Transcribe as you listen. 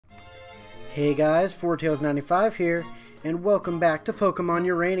Hey guys, FourTails95 here, and welcome back to Pokemon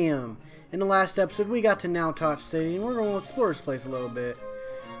Uranium. In the last episode, we got to Now Touch City, and we're going to explore this place a little bit.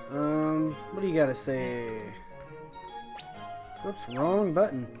 What do you gotta say? Oops, wrong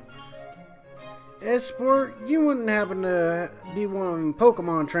button. Sport, you wouldn't happen to be one of them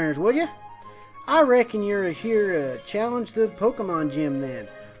Pokemon trainers, would you? I reckon you're here to challenge the Pokemon gym then.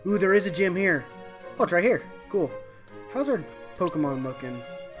 Ooh, there is a gym here. Oh, it's right here. Cool. How's our Pokemon looking?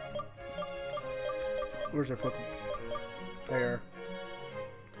 Where's our Pokemon? There.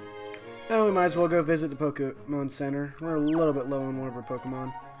 Oh, we might as well go visit the Pokemon Center. We're a little bit low on one of our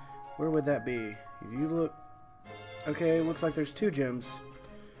Pokemon. Where would that be? If you look... Okay, looks like there's two gyms.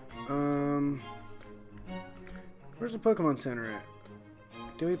 Where's the Pokemon Center at?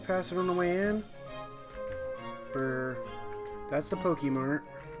 Do we pass it on the way in? Or... That's the Pokemart.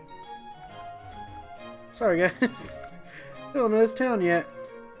 Sorry, guys. I don't know this town yet.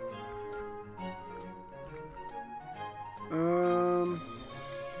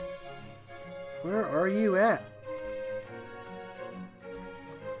 Where are you at?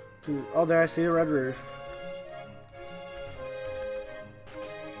 Oh, there I see the red roof.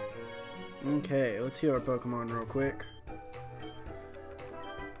 Okay, let's heal our Pokemon real quick.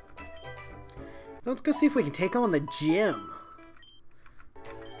 Let's go see if we can take on the gym.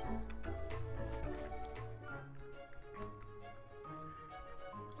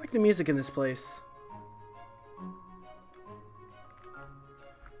 I like the music in this place.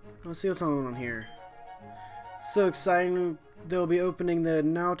 Let's see what's on here. So exciting, they'll be opening the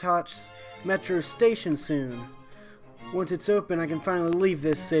Now Touch Metro Station soon. Once it's open, I can finally leave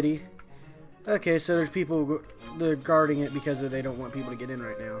this city. Okay, so there's people they're guarding it because they don't want people to get in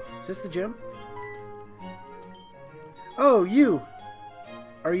right now. Is this the gym? Oh, you!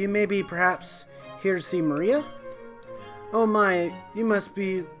 Are you maybe perhaps here to see Maria? Oh my, you must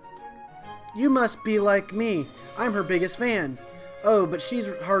be like me. I'm her biggest fan. Oh, but she's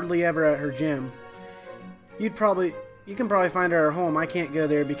hardly ever at her gym. You can probably find her at her home. I can't go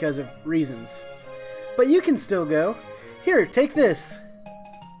there because of reasons. But you can still go. Here, take this.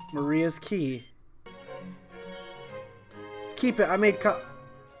 Maria's key. Keep it. I made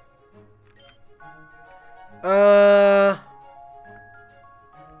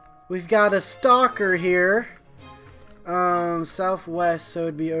we've got a stalker here. Southwest, so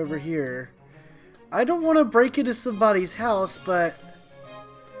it'd be over here. I don't want to break into somebody's house, but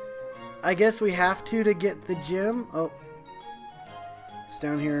I guess we have to get the gym. Oh, it's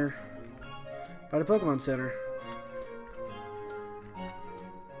down here by the Pokemon Center.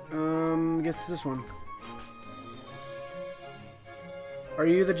 Guess it's this one. Are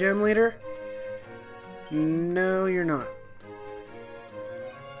you the gym leader? No, you're not.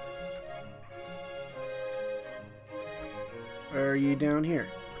 Are you down here?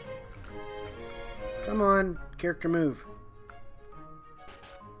 Come on, character move.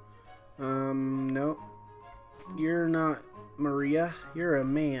 No. You're not Maria. You're a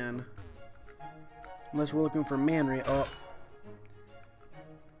man. Unless we're looking for Manria. Oh.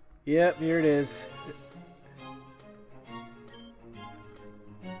 Yep, here it is.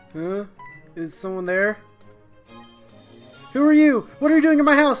 Huh? Is someone there? Who are you? What are you doing in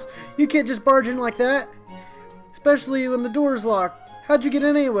my house? You can't just barge in like that. Especially when the door's locked. How'd you get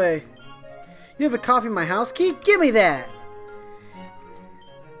in anyway? You have a copy of my house key? Give me that!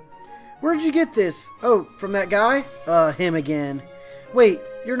 Where'd you get this? Oh, from that guy? Him again. Wait,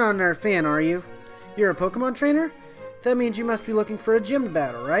 you're not another fan, are you? You're a Pokemon trainer? That means you must be looking for a gym to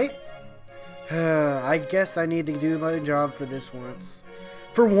battle, right? I guess I need to do my job for this once.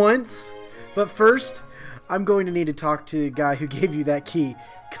 For once? But first, I'm going to need to talk to the guy who gave you that key.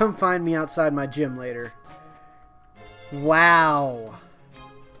 Come find me outside my gym later. Wow.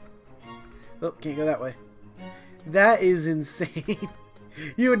 Oh, can't go that way. That is insane.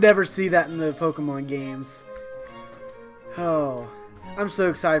 You would never see that in the Pokemon games. Oh, I'm so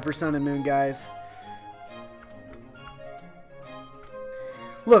excited for Sun and Moon, guys.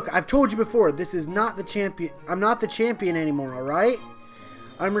 Look, I've told you before, this is not the champion. I'm not the champion anymore, alright?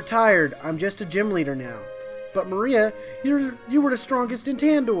 I'm retired. I'm just a gym leader now. But Maria, you were the strongest in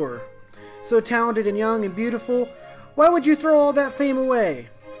Tandor. So talented and young and beautiful. Why would you throw all that fame away?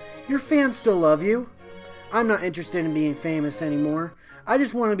 Your fans still love you. I'm not interested in being famous anymore. I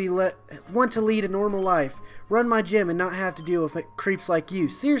just want to lead a normal life, run my gym, and not have to deal with creeps like you.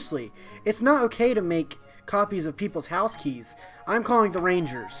 Seriously, it's not okay to make copies of people's house keys. I'm calling the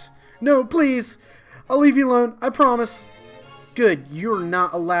Rangers. No, please. I'll leave you alone. I promise. Good. You're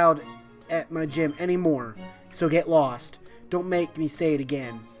not allowed at my gym anymore. So get lost. Don't make me say it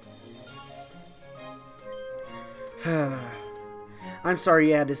again. I'm sorry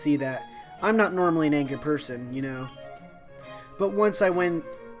you had to see that. I'm not normally an angry person, you know. But once I win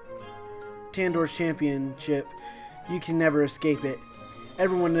Tandor's championship, you can never escape it.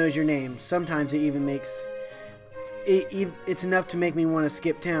 Everyone knows your name. Sometimes it even makes... It's enough to make me want to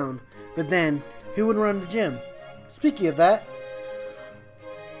skip town. But then, who would run the gym? Speaking of that...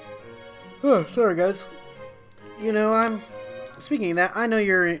 Oh, sorry guys. You know, Speaking of that, I know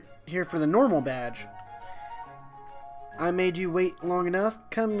you're here for the normal badge. I made you wait long enough.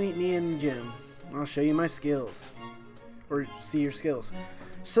 Come meet me in the gym. I'll show you my skills. Or see your skills.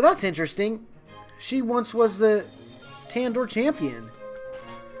 So that's interesting. She once was the Tandor champion.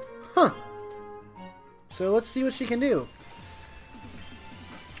 Huh. So let's see what she can do.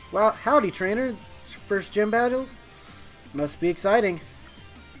 Well, howdy trainer. First gym battle? Must be exciting.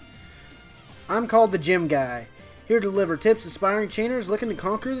 I'm called the Gym Guy. Here to deliver tips to aspiring trainers looking to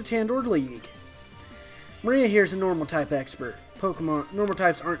conquer the Tandor League. Maria here's a normal type expert. Normal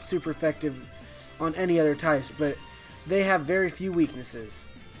types aren't super effective on any other types, but they have very few weaknesses.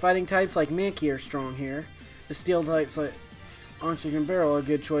 Fighting types like Mankey are strong here. The steel types like Armstrong and Barrel are a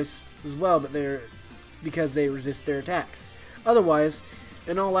good choice as well, but because they resist their attacks. Otherwise,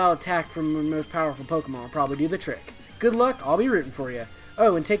 an all-out attack from the most powerful Pokemon will probably do the trick. Good luck, I'll be rooting for you.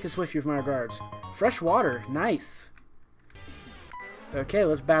 Oh, and take this with you with my regards. Fresh water, nice. Okay,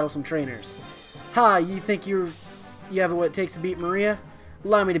 let's battle some trainers. Ha, you think you have what it takes to beat Maria?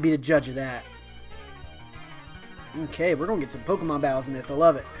 Allow me to be the judge of that. Okay, we're gonna get some Pokemon battles in this, I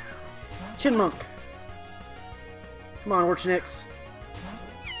love it. Chinmonk. Come on, Orchnix.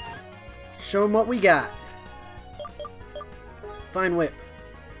 Show them what we got. Fine Whip.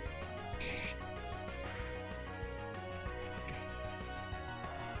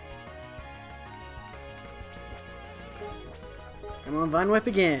 Come on, Vine Whip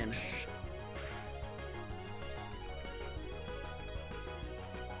again.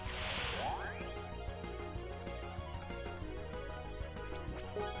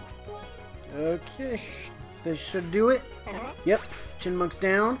 Okay. This should do it. Yep. Chinmonk's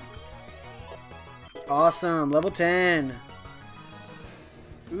down. Awesome. Level 10.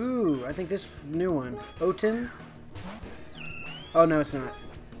 Ooh, I think this new one. Oten? Oh, no, it's not.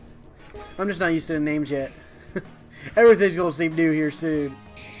 I'm just not used to the names yet. Everything's gonna seem new here soon.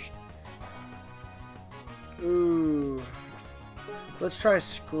 Ooh. Let's try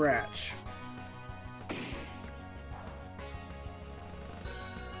Scratch.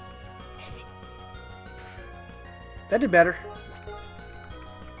 That did better.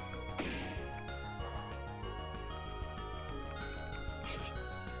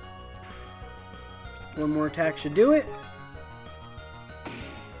 One more attack should do it.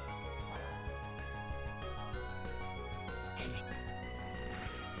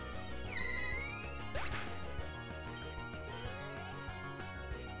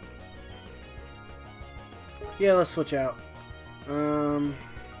 Yeah, let's switch out.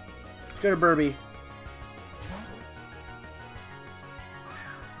 Let's go to Burby.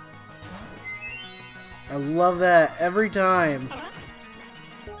 I love that every time.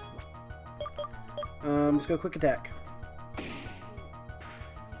 Let's go quick attack.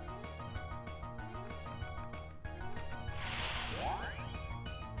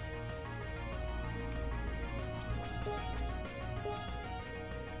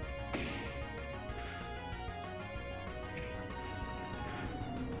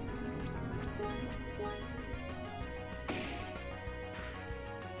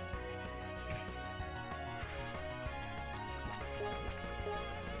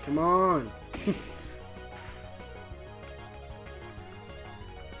 Come on.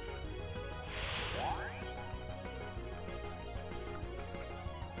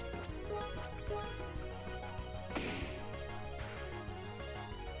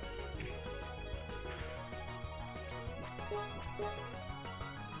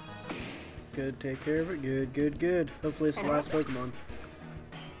 Good, take care of it. Good, good, good. Hopefully it's the last Pokemon.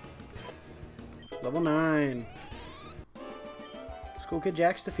 Level 9. School Kid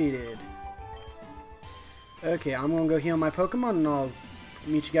Jack's defeated. Okay, I'm gonna go heal my Pokemon and I'll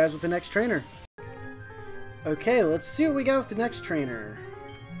meet you guys with the next trainer. Okay, let's see what we got with the next trainer.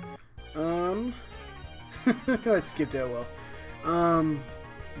 I skipped it, well.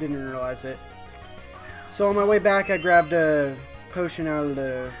 Didn't realize it. So on my way back, I grabbed a potion out of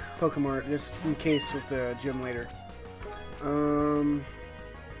the Pokemon just in case with the gym later.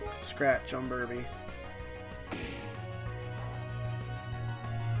 Scratch on Burby.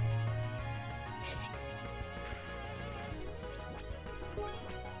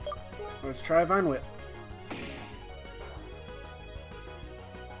 Let's try Vine Whip.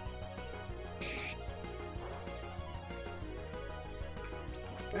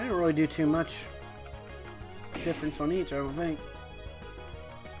 I didn't really do too much difference on each, I don't think.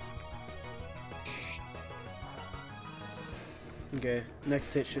 Okay,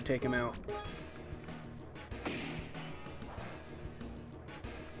 next hit should take him out.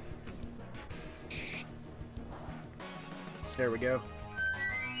 There we go.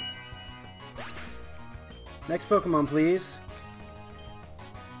 Next Pokemon, please.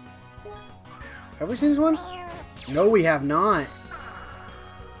 Have we seen this one? No, we have not.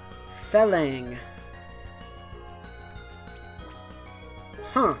 Felang.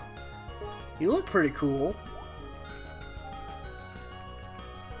 Huh. You look pretty cool.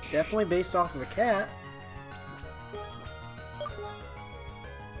 Definitely based off of a cat.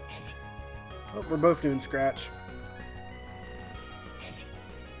 Oh, we're both doing scratch.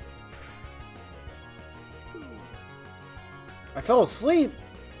 I fell asleep.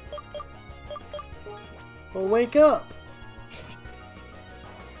 Well, wake up.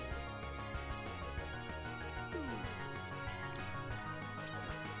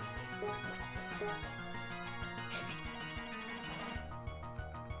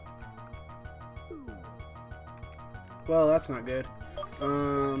 Well, that's not good.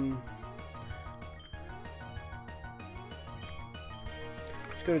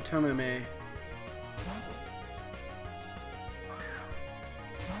 Let's go to Taname.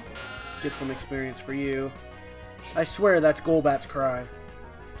 Get some experience for you. I swear that's Golbat's cry.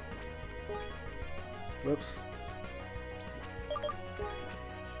 Whoops.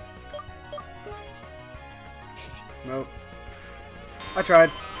 Nope. I tried.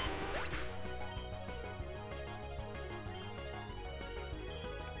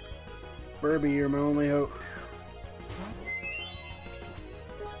 Burby, you're my only hope.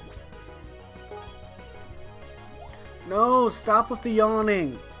 No, stop with the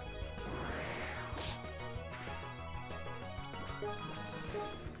yawning.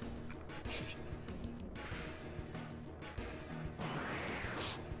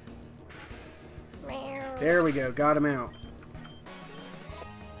 There we go, got him out.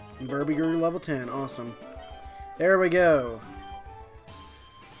 And Burby grew to level 10, awesome. There we go.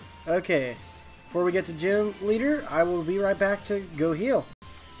 Okay, before we get to gym leader, I will be right back to go heal.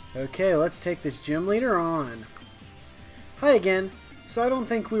 Okay, let's take this gym leader on. Hi again. So I don't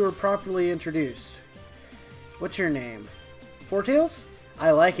think we were properly introduced. What's your name? Fortails?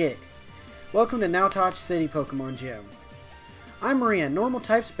 I like it. Welcome to Nautach City Pokemon Gym. I'm Maria, normal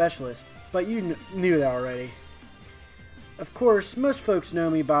type specialist, but you knew that already. Of course, most folks know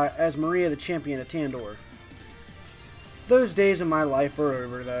me as Maria the Champion of Tandor. Those days of my life are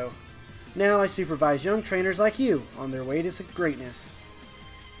over, though. Now I supervise young trainers like you on their way to greatness.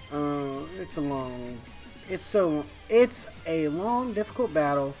 It's a long, difficult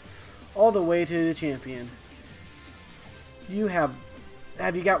battle, all the way to the champion.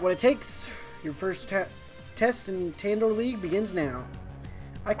 Have you got what it takes? Your first test in Tandor League begins now.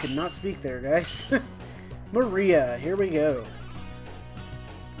 I could not speak there, guys. Maria, here we go.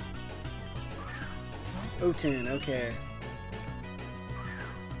 O10, okay.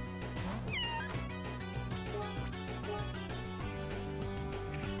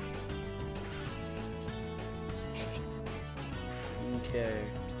 Okay.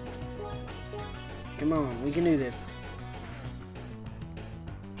 Come on, we can do this.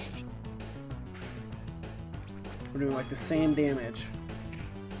 We're doing like the same damage.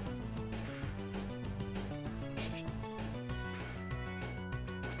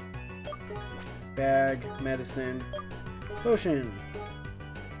 Bag, medicine, potion.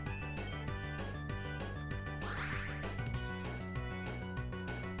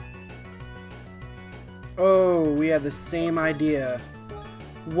 Oh, we had the same idea.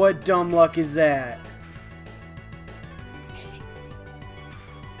 What dumb luck is that?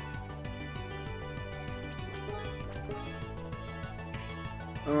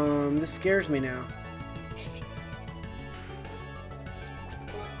 This scares me now.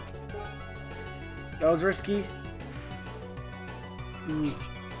 That was risky. Come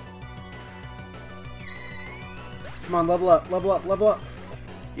on, level up, level up, level up.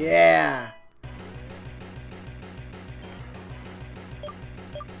 Yeah.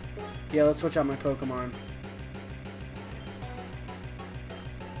 Yeah, let's switch out my Pokemon.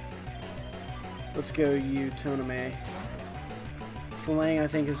 Let's go, you, Toname. Flang, I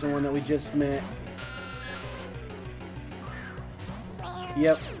think, is the one that we just met.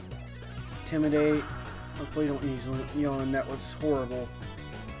 Yep. Intimidate. Hopefully you don't use Yawn. That was horrible.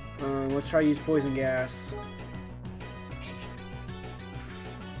 Let's try to use Poison Gas.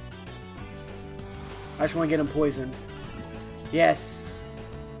 I just want to get him poisoned. Yes!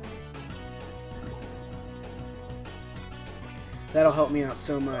 That'll help me out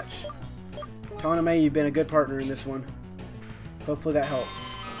so much. Taname, you've been a good partner in this one. Hopefully that helps.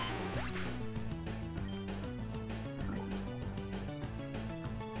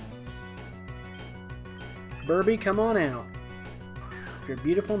 Burby, come on out. With your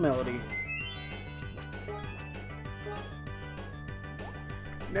beautiful melody.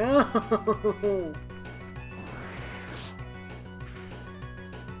 No!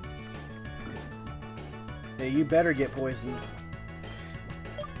 Yeah, you better get poisoned.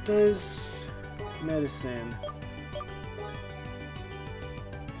 Does medicine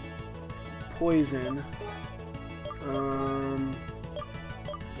poison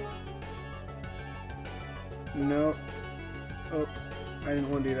no. Oh, I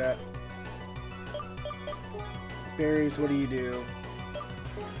didn't want to do that. Berries, what do you do?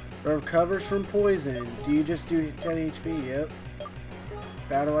 Recovers from poison. Do you just do 10 HP? Yep.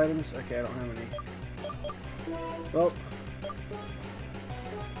 Battle items? Okay, I don't have any. Well,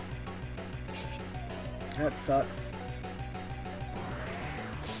 that sucks.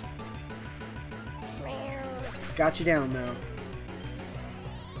 Got you down though.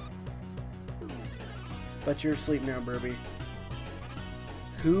 But you're asleep now, Burby.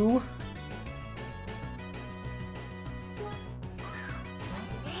 Who?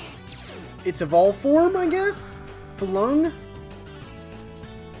 It's evolved form, I guess? Falung?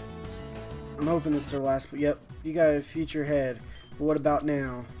 I'm hoping this is our last. Yep, you got a future head. But what about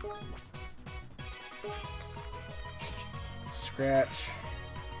now? Scratch.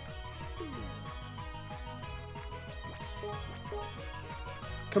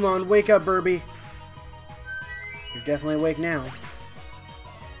 Come on, wake up, Burby. You're definitely awake now.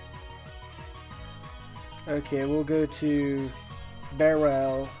 Okay, we'll go to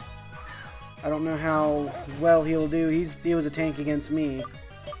Barrel. I don't know how well he'll do. He was a tank against me.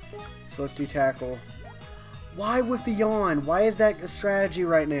 So let's do Tackle. Why with the yawn? Why is that a strategy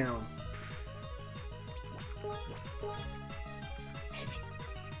right now?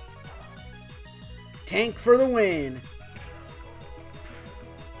 Tank for the win.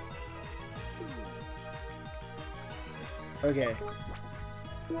 Okay.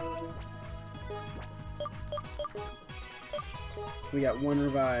 We got one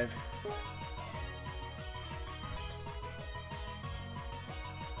revive.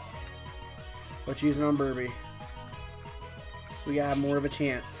 What's using on Burby? We got more of a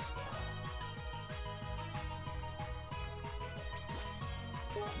chance.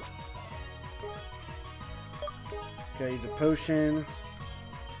 Okay, use a potion.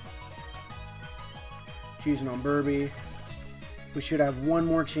 Choosing on Burby. We should have one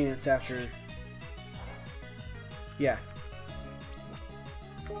more chance after. Yeah.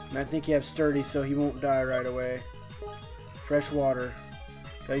 And I think you have Sturdy, so he won't die right away. Fresh water.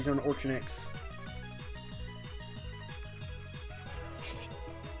 Got use on Orchonix.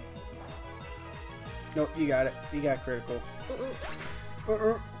 Nope, you got it. You got critical.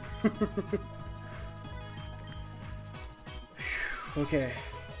 Okay.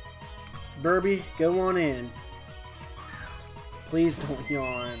 Burby, go on in. Please don't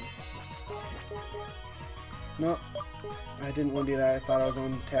yawn. Nope. I didn't want to do that. I thought I was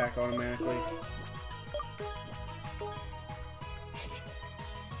on attack automatically.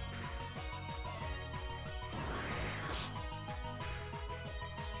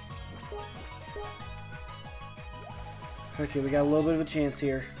 Okay, we got a little bit of a chance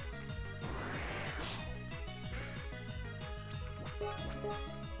here.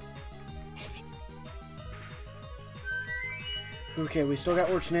 Okay, we still got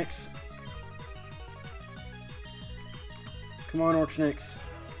Orchonix. Come on, Orchonix.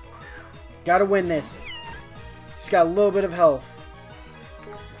 Gotta win this. He's got a little bit of health.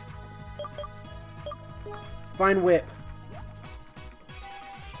 Fine whip.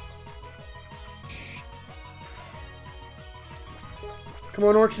 Come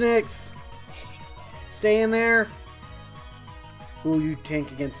on, Orchonix. Stay in there. Ooh, you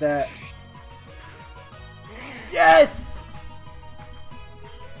tank against that. Yes!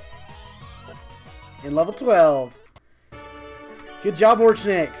 In level 12. Good job,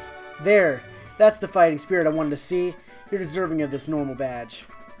 Orchonix. There. That's the fighting spirit I wanted to see. You're deserving of this normal badge.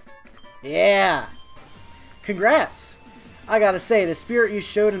 Yeah. Congrats. I gotta say, the spirit you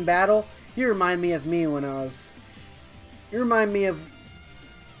showed in battle, you remind me of me when I was... You remind me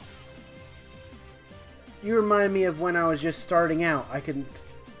of when I was just starting out. I couldn't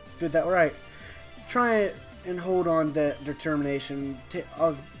do that right. Try and hold on to determination.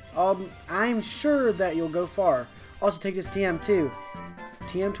 I'm sure that you'll go far. Also take this TM too.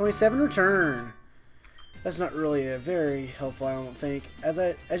 TM27 return. That's not really a very helpful, I don't think.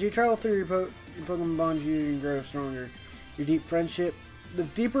 As you travel through your Pokemon bond, you can grow stronger. Your deep friendship. The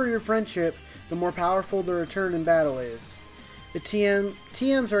deeper your friendship, the more powerful the return in battle is. The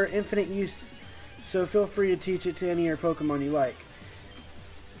TMs are infinite use, so feel free to teach it to any of your Pokemon you like.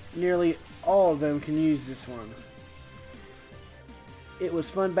 Nearly all of them can use this one. It was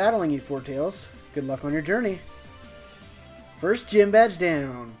fun battling you, Four Tails. Good luck on your journey. First gym badge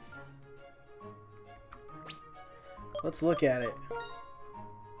down. Let's look at it.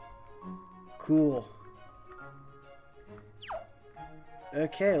 Cool.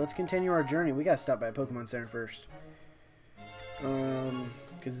 Okay, let's continue our journey. We gotta stop by Pokemon Center first.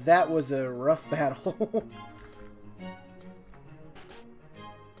 Because that was a rough battle.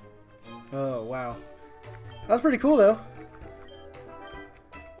 Oh, wow. That was pretty cool, though.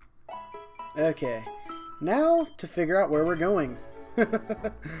 Okay. Now to figure out where we're going.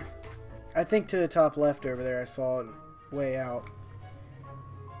 I think to the top left over there, I saw it way out.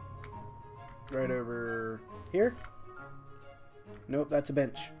 Right over here? Nope, that's a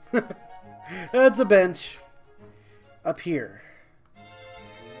bench. That's a bench. Up here.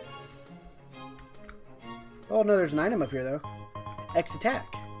 Oh, no, there's an item up here, though. X attack.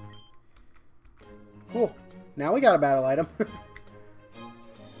 Cool. Now we got a battle item.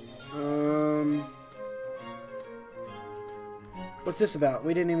 What's this about?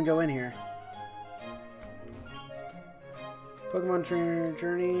 We didn't even go in here. Pokemon Trainer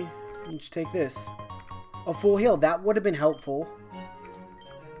Journey. Let's take this. A full heal. That would have been helpful.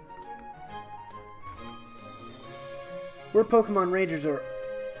 We're Pokemon Rangers or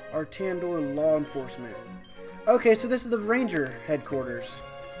Tandor Law Enforcement. Okay, so this is the Ranger headquarters.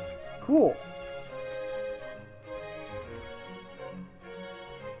 Cool.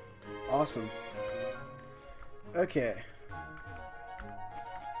 Awesome. Okay.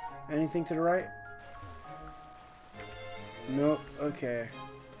 Anything to the right? Nope. Okay.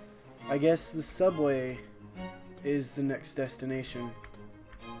 I guess the subway is the next destination.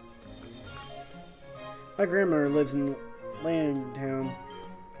 My grandmother lives in Landtown.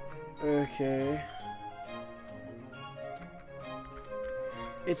 Okay.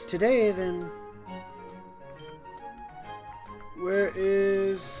 It's today, then. Where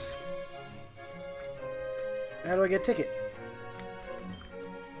is... How do I get a ticket?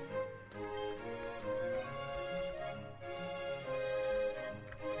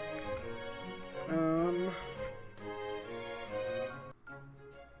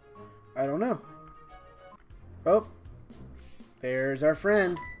 I don't know. Oh, there's our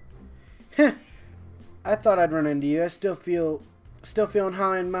friend. Heh. I thought I'd run into you. I still feeling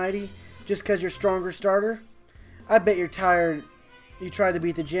high and mighty just because you're stronger starter. I bet you're tired. You tried to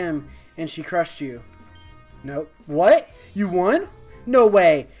beat the gym and she crushed you. Nope. What? You won? No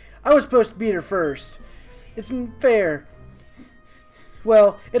way. I was supposed to beat her first. It's unfair.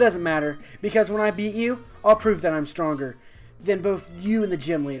 Well, it doesn't matter because when I beat you, I'll prove that I'm stronger than both you and the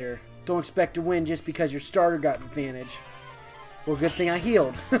gym leader. Don't expect to win just because your starter got advantage. Well, good thing I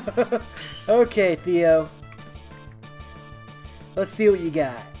healed. Okay, Theo. Let's see what you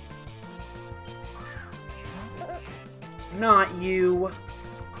got. Not you.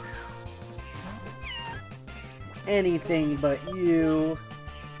 Anything but you.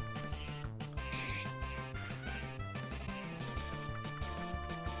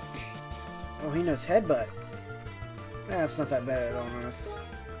 Oh, he knows headbutt. That's not that bad on us.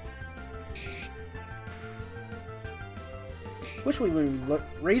 Wish we learned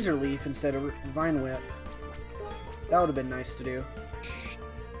Razor Leaf instead of Vine Whip. That would have been nice to do.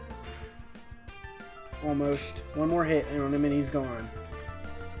 Almost. One more hit on him and he's gone.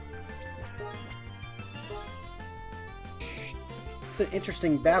 It's an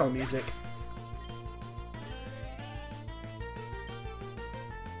interesting battle music.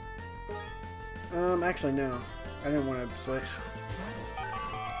 Actually no. I didn't want to switch.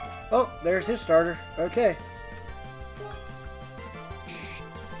 Oh, there's his starter. Okay.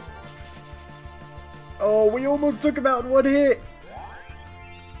 Oh, we almost took him out in one hit.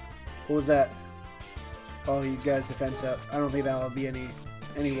 What was that? Oh, he got his defense up. I don't think that'll be any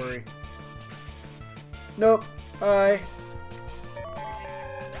worry. Nope. Bye.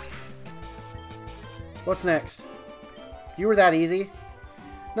 What's next? You were that easy?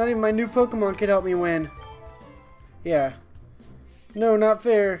 Not even my new Pokemon could help me win. Yeah. No, not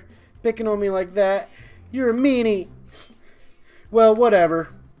fair. Picking on me like that. You're a meanie. Well,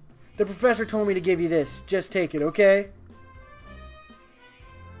 whatever. The professor told me to give you this. Just take it, okay?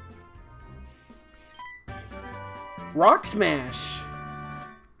 Rock Smash!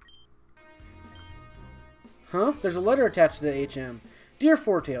 Huh? There's a letter attached to the HM. Dear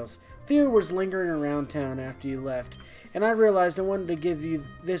Four Tails, Theo was lingering around town after you left, and I realized I wanted to give you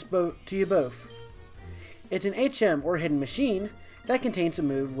this to you both. It's an HM, or hidden machine, that contains a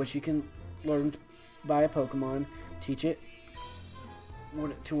move which you can learn by a Pokemon, teach it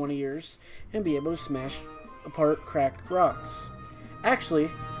to one of yours, and be able to smash apart cracked rocks. Actually,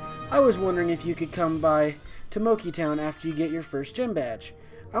 I was wondering if you could come by to Moki Town after you get your first gym badge.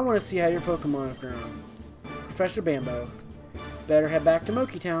 I want to see how your Pokemon have grown. Professor Bambo. Better head back to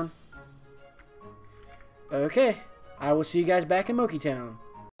Moki Town. Okay, I will see you guys back in Moki Town.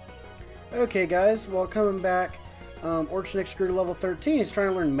 Okay guys, while coming back, Orchnick grew to level 13. He's trying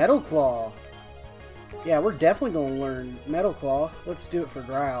to learn Metal Claw. Yeah, we're definitely going to learn Metal Claw. Let's do it for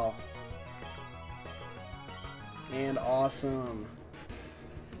Growl. And awesome.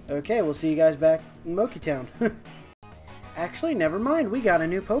 Okay, we'll see you guys back in Moki Town. Actually, never mind. We got a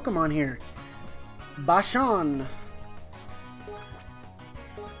new Pokemon here. Bashan.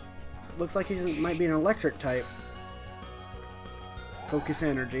 Looks like he might be an electric type. Focus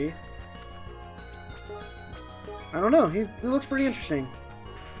Energy. I don't know. He looks pretty interesting.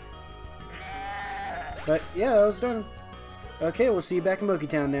 But yeah, that was done. Okay, we'll see you back in Moki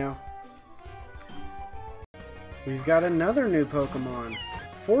Town now. We've got another new Pokemon.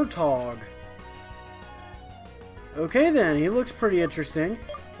 Fortog. Okay then, he looks pretty interesting.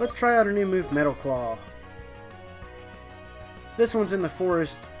 Let's try out a new move, Metal Claw. This one's in the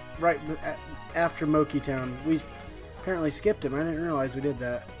forest right after Moki Town. We apparently skipped him. I didn't realize we did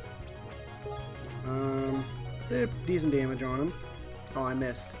that. Did decent damage on him. Oh, I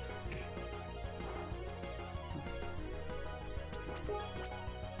missed.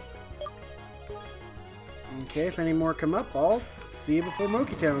 Okay, if any more come up, I'll see you before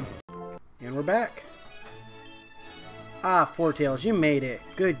Moki Town. And we're back. Ah, Four Tails, you made it.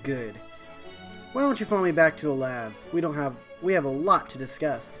 Good, good. Why don't you follow me back to the lab? We have a lot to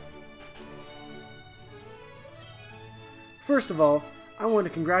discuss. First of all, I want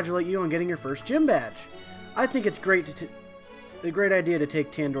to congratulate you on getting your first gym badge. I think it's a great idea to take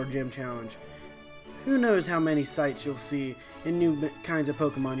Tandor Gym Challenge. Who knows how many sights you'll see and new kinds of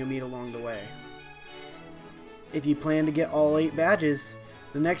Pokemon you'll meet along the way. If you plan to get all 8 badges,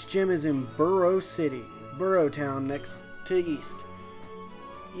 the next gym is in Burrow Town, next to the east.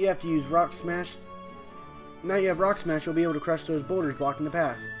 You have to use Rock Smash. Now you have Rock Smash, you'll be able to crush those boulders blocking the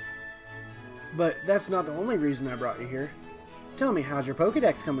path. But that's not the only reason I brought you here. Tell me, how's your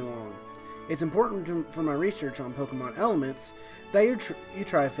Pokedex coming along? It's important for my research on Pokemon elements that you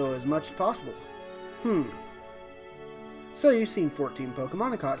try to fill as much as possible. So you've seen 14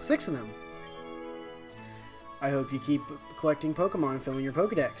 Pokemon and caught 6 of them. I hope you keep collecting Pokemon and filling your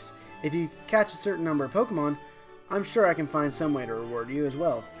Pokedex. If you catch a certain number of Pokemon, I'm sure I can find some way to reward you as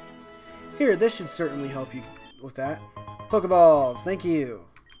well. Here, this should certainly help you with that. Pokeballs, thank you.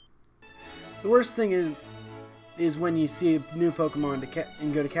 The worst thing is when you see a new Pokemon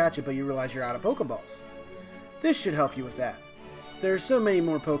and go to catch it, but you realize you're out of Pokeballs. This should help you with that. There are so many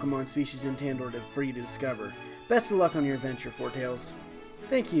more Pokemon species in Tandor for you to discover. Best of luck on your adventure, Four Tails.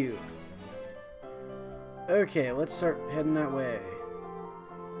 Thank you. Okay, let's start heading that way.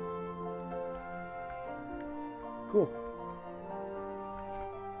 Cool.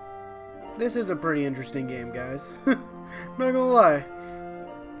 This is a pretty interesting game, guys. Not gonna lie.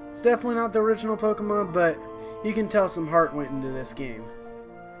 It's definitely not the original Pokemon, but you can tell some heart went into this game.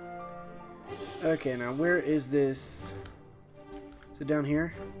 Okay, now where is this? Is it down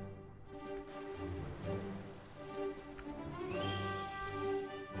here?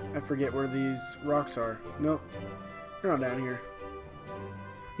 I forget where these rocks are. Nope. They're not down here.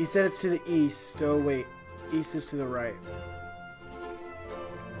 He said it's to the east. Oh, wait. East is to the right.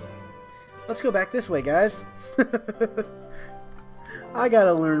 Let's go back this way, guys. I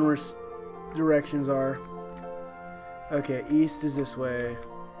gotta learn where directions are. Okay, east is this way.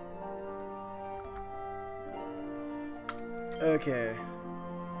 Okay.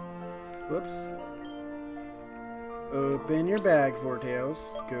 Whoops. Open your bag, Four Tails.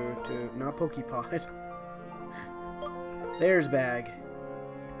 Go to, not Pokepod. There's bag.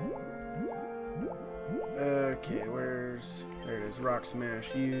 Okay, there it is. Rock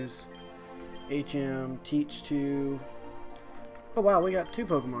Smash. Use HM. Teach to. Oh wow, we got 2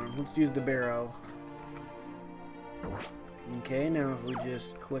 Pokemon. Let's use the Barrow. Okay, now if we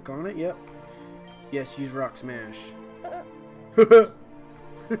just click on it, yep. Yes, use Rock Smash. I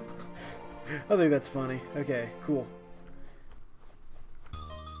think that's funny. Okay, cool.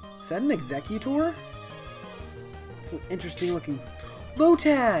 Is that an Executor? It's an interesting looking...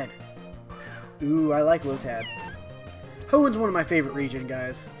 Lotad! Ooh, I like Lotad. Hoenn one of my favorite regions,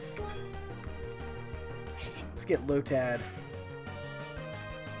 guys. Let's get Lotad.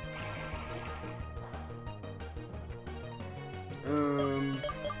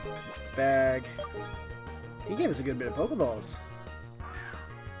 Bag. He gave us a good bit of Pokeballs.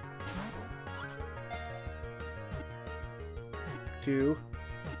 Two,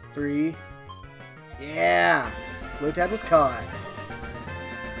 three. Yeah! Lotad was caught.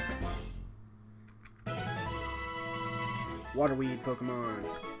 Waterweed Pokemon.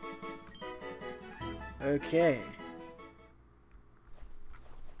 Okay.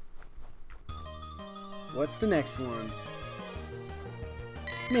 What's the next one?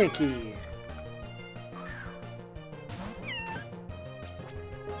 Mickey.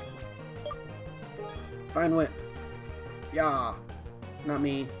 Fine Whip. Yeah. Not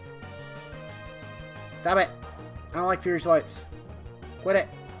me. Stop it. I don't like Fury Swipes. Quit it.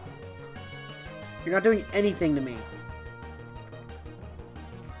 You're not doing anything to me.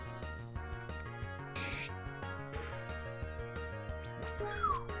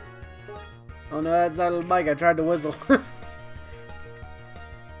 Oh no, that's not a bike. I tried to whistle. That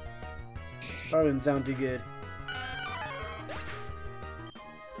didn't sound too good.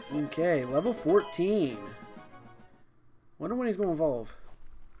 Okay, level 14. Wonder when he's going to evolve.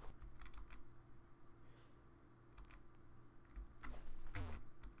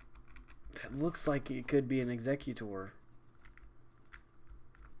 That looks like it could be an Executor.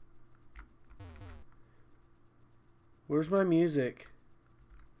 Where's my music?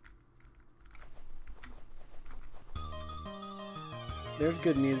 There's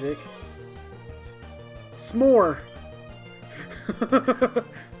good music. S'more!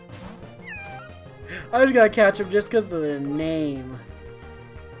 I just gotta catch him just because of the name.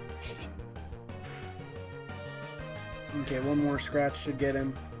 Okay, one more scratch should get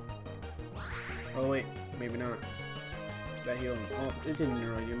him. Oh wait, maybe not. That healed him. Oh, it didn't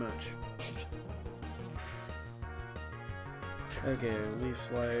really do much. Okay,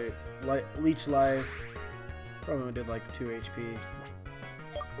 Leech Life. Probably only did like 2 HP.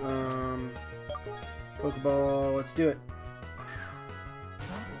 Pokeball, let's do it.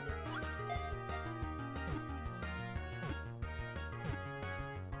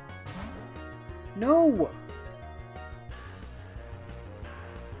 No!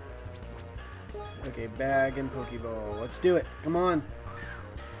 Okay, bag and Pokeball. Let's do it. Come on.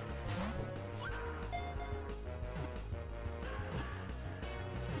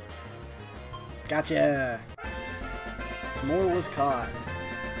 Gotcha! S'more was caught.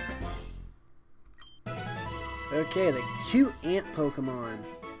 Okay, the cute ant Pokemon.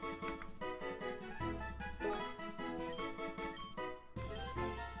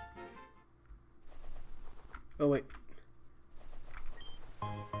 Oh, wait.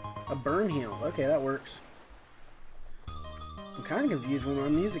 A burn heal. Okay, that works. I'm kind of confused where my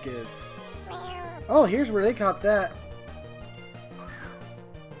music is. Oh, here's where they caught that.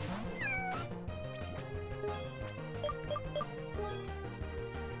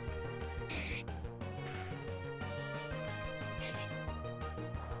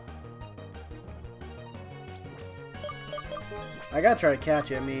 I gotta try to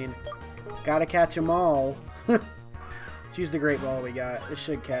catch it. I mean, gotta catch them all. Use the Great Ball we got. This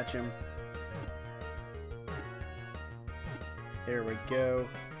should catch him. There we go.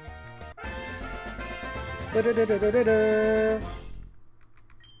 The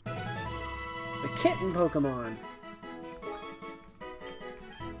kitten Pokemon.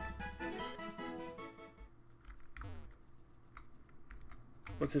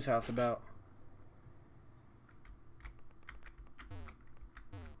 What's this house about?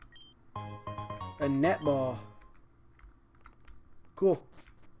 A netball. Cool.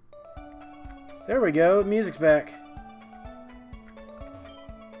 There we go. Music's back.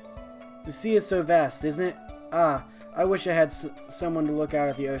 The sea is so vast, isn't it? Ah, I wish I had someone to look out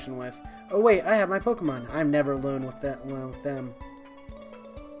at the ocean with. Oh wait, I have my Pokemon. I'm never alone with them.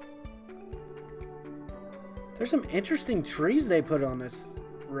 There's some interesting trees they put on this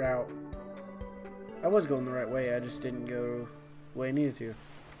route. I was going the right way. I just didn't go the way I needed to.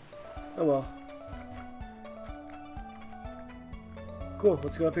 Oh well. Cool,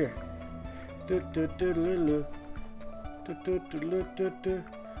 let's go up here.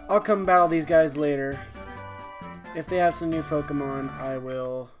 I'll come battle these guys later. If they have some new Pokemon, I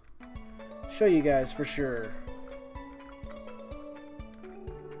will show you guys for sure.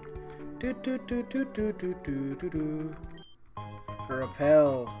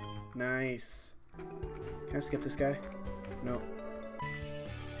 Repel. Nice. Can I skip this guy? No.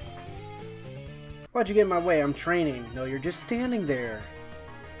 Why'd you get in my way? I'm training. No, you're just standing there.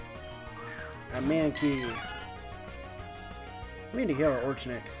 A Mankey. We need to heal our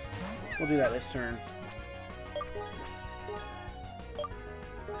Orchniks. We'll do that this turn.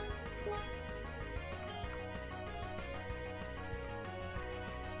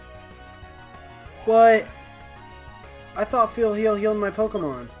 What? I thought Feel Heal healed my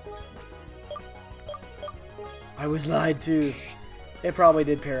Pokemon. I was lied to. It probably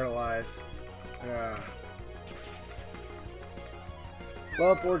did paralyze.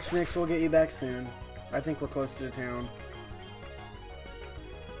 Well, Orchnix, we'll get you back soon. I think we're close to the town.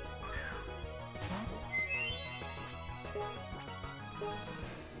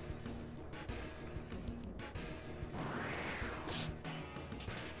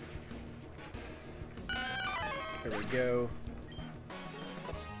 There we go.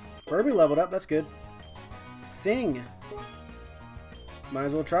 Burby leveled up, that's good. Sing! Might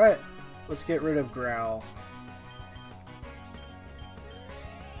as well try it. Let's get rid of Growl.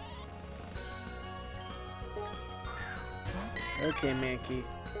 Okay, Mankey.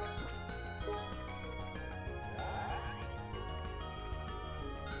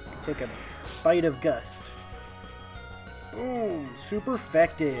 Take a bite of Gust. Boom! Super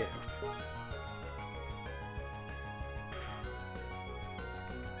effective.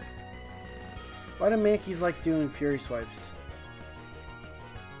 Why do Mankeys like doing Fury Swipes?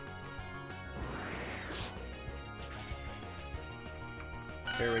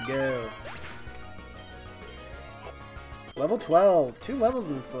 There we go. Level 12. 2 levels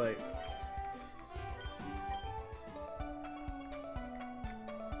in this light.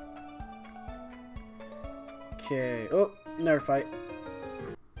 Okay. Oh, another fight.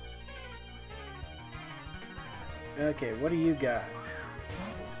 Okay, what do you got?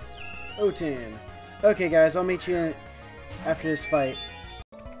 O10. Okay, guys, I'll meet you after this fight.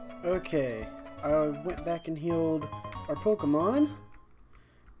 Okay, I went back and healed our Pokemon.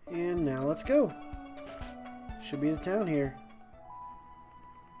 And now let's go. Should be the town here.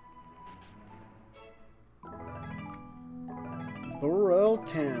 Burrell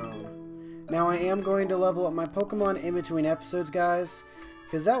Town. Now I am going to level up my Pokemon in between episodes, guys,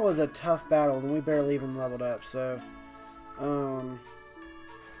 because that was a tough battle and we barely even leveled up. So,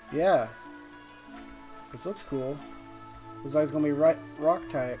 yeah, this looks cool. Looks like it's gonna be rock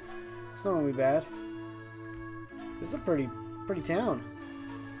type. It's not gonna be bad. This is a pretty town.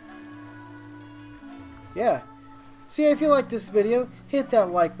 Yeah. See, if you like this video, hit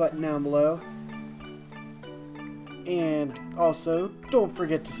that like button down below. And also, don't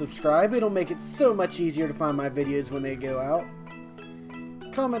forget to subscribe. It'll make it so much easier to find my videos when they go out.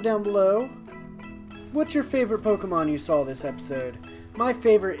 Comment down below. What's your favorite Pokemon you saw this episode? My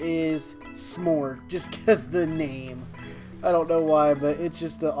favorite is S'more, just because the name. I don't know why, but it's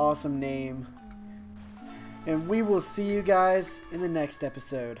just the awesome name. And we will see you guys in the next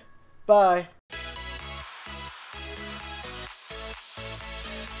episode. Bye.